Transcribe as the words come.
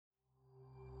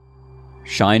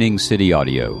Shining City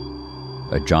Audio,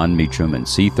 a Jon Meacham and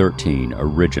C13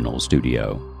 original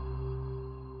studio.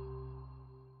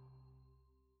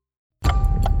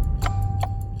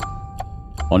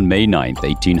 On May 9,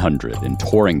 1800, in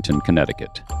Torrington,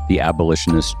 Connecticut, the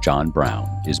abolitionist John Brown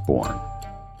is born.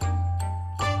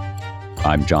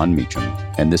 I'm Jon Meacham,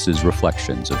 and this is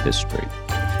Reflections of History.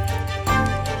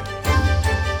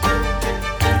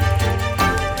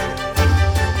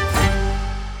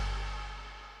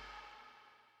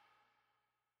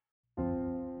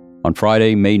 On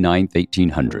Friday, May 9,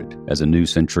 1800, as a new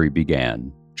century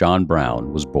began, John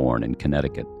Brown was born in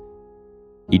Connecticut.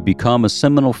 He'd become a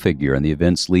seminal figure in the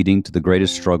events leading to the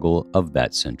greatest struggle of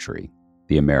that century,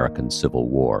 the American Civil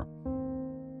War.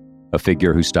 A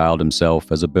figure who styled himself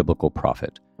as a biblical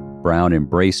prophet, Brown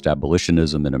embraced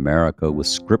abolitionism in America with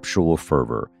scriptural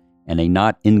fervor and a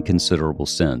not inconsiderable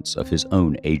sense of his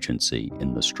own agency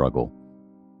in the struggle.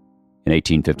 In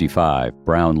 1855,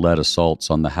 Brown led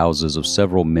assaults on the houses of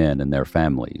several men and their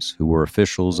families who were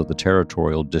officials of the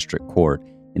Territorial District Court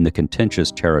in the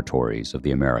contentious territories of the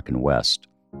American West.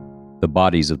 The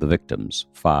bodies of the victims,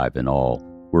 5 in all,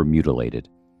 were mutilated.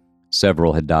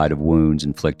 Several had died of wounds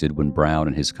inflicted when Brown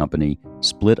and his company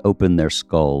split open their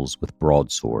skulls with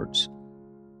broadswords.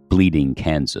 Bleeding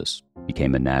Kansas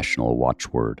became a national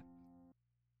watchword.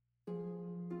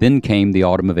 Then came the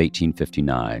autumn of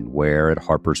 1859, where, at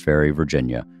Harper's Ferry,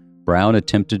 Virginia, Brown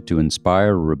attempted to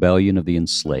inspire a rebellion of the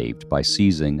enslaved by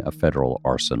seizing a federal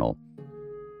arsenal.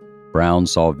 Brown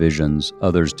saw visions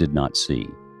others did not see,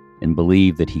 and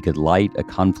believed that he could light a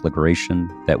conflagration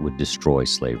that would destroy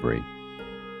slavery.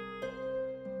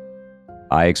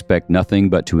 "I expect nothing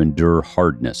but to endure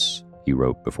hardness," he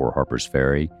wrote before Harper's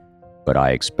Ferry, "but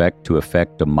I expect to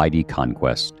effect a mighty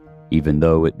conquest, even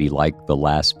though it be like the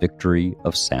last victory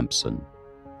of Samson."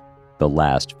 The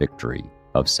last victory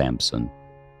of Samson.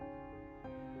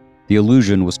 The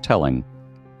allusion was telling.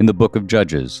 In the book of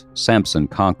Judges, Samson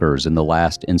conquers in the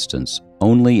last instance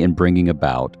only in bringing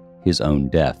about his own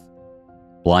death.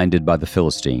 Blinded by the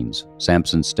Philistines,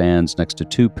 Samson stands next to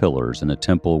 2 pillars in a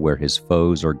temple where his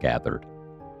foes are gathered.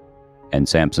 And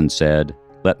Samson said,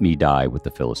 "Let me die with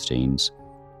the Philistines."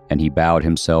 And he bowed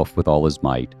himself with all his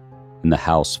might, and the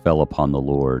house fell upon the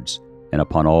lords, and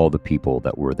upon all the people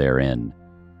that were therein.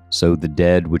 So the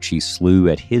dead which he slew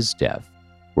at his death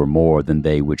were more than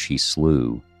they which he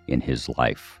slew in his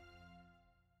life.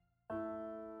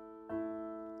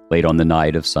 Late on the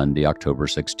night of Sunday, October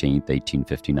 16,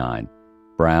 1859,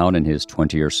 Brown and his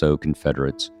 20 or so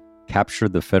Confederates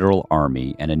captured the Federal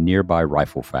Army and a nearby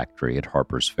rifle factory at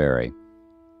Harper's Ferry.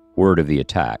 Word of the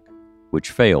attack,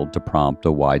 which failed to prompt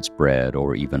a widespread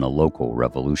or even a local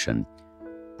revolution,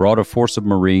 brought a force of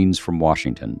Marines from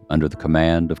Washington under the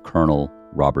command of Colonel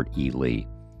Robert E. Lee.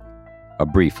 A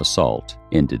brief assault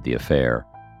ended the affair.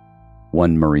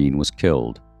 1 Marine was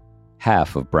killed.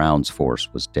 Half of Brown's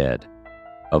force was dead.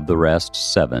 Of the rest,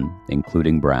 7,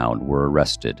 including Brown, were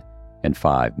arrested, and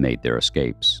 5 made their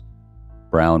escapes.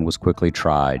 Brown was quickly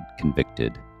tried,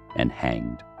 convicted, and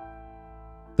hanged.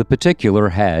 The particular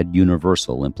had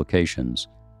universal implications.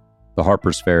 The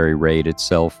Harper's Ferry raid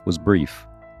itself was brief.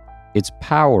 Its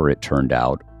power, it turned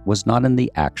out, was not in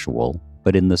the actual,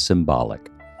 but in the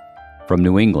symbolic. From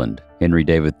New England, Henry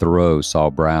David Thoreau saw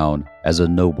Brown as a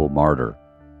noble martyr.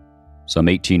 "Some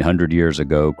 1800 years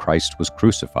ago, Christ was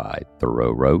crucified,"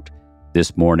 Thoreau wrote.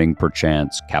 "This morning,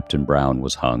 perchance, Captain Brown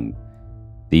was hung.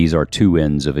 These are 2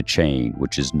 ends of a chain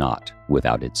which is not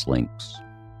without its links."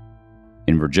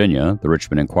 In Virginia, the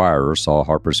Richmond Enquirer saw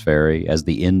Harper's Ferry as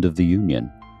the end of the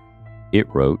Union. It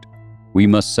wrote, "We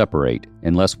must separate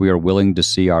unless we are willing to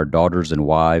see our daughters and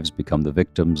wives become the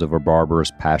victims of a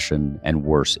barbarous passion and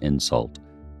worse insult."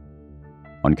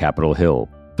 On Capitol Hill,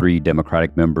 3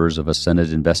 Democratic members of a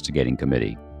Senate investigating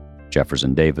committee,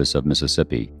 Jefferson Davis of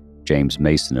Mississippi, James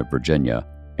Mason of Virginia,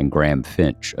 and Graham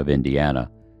Finch of Indiana,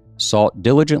 sought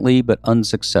diligently but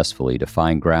unsuccessfully to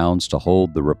find grounds to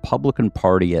hold the Republican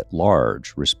Party at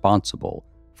large responsible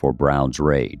for Brown's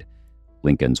raid.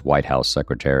 Lincoln's White House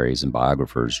secretaries and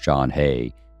biographers John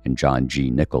Hay and John G.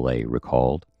 Nicolay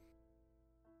recalled.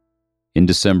 In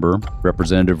December,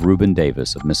 Representative Reuben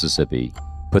Davis of Mississippi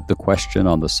put the question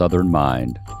on the Southern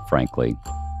mind, frankly.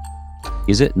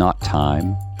 Is it not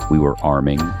time we were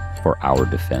arming for our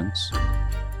defense?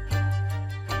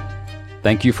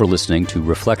 Thank you for listening to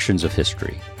Reflections of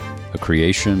History, a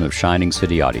creation of Shining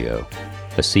City Audio,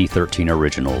 a C13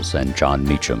 Originals and Jon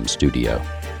Meacham studio.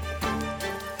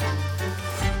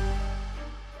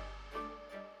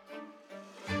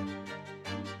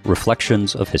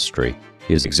 Reflections of History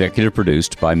is executive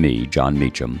produced by me, John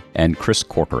Meacham, and Chris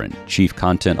Corcoran, Chief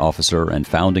Content Officer and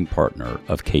founding partner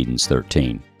of Cadence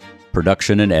 13.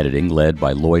 Production and editing led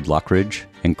by Lloyd Lockridge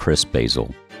and Chris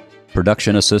Basil.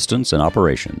 Production assistance and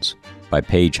operations by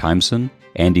Paige Heimson,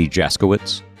 Andy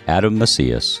Jaskowitz, Adam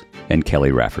Macias, and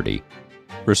Kelly Rafferty.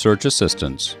 Research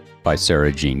assistance by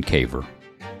Sarah Jean Caver.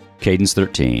 Cadence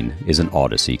 13 is an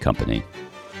Odyssey company.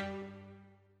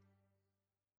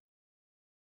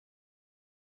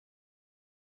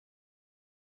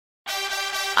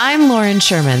 I'm Lauren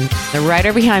Sherman, the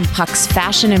writer behind Puck's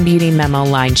Fashion and Beauty Memo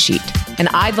line sheet, and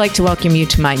I'd like to welcome you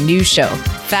to my new show,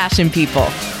 Fashion People.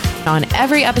 On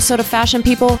every episode of Fashion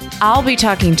People, I'll be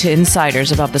talking to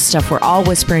insiders about the stuff we're all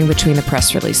whispering between the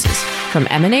press releases, from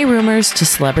M&A rumors to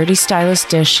celebrity stylist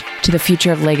dish to the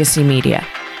future of legacy media.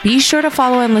 Be sure to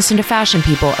follow and listen to Fashion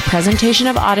People, a presentation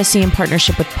of Odyssey in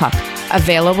partnership with Puck,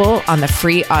 available on the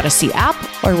free Odyssey app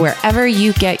or wherever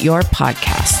you get your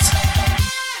podcasts.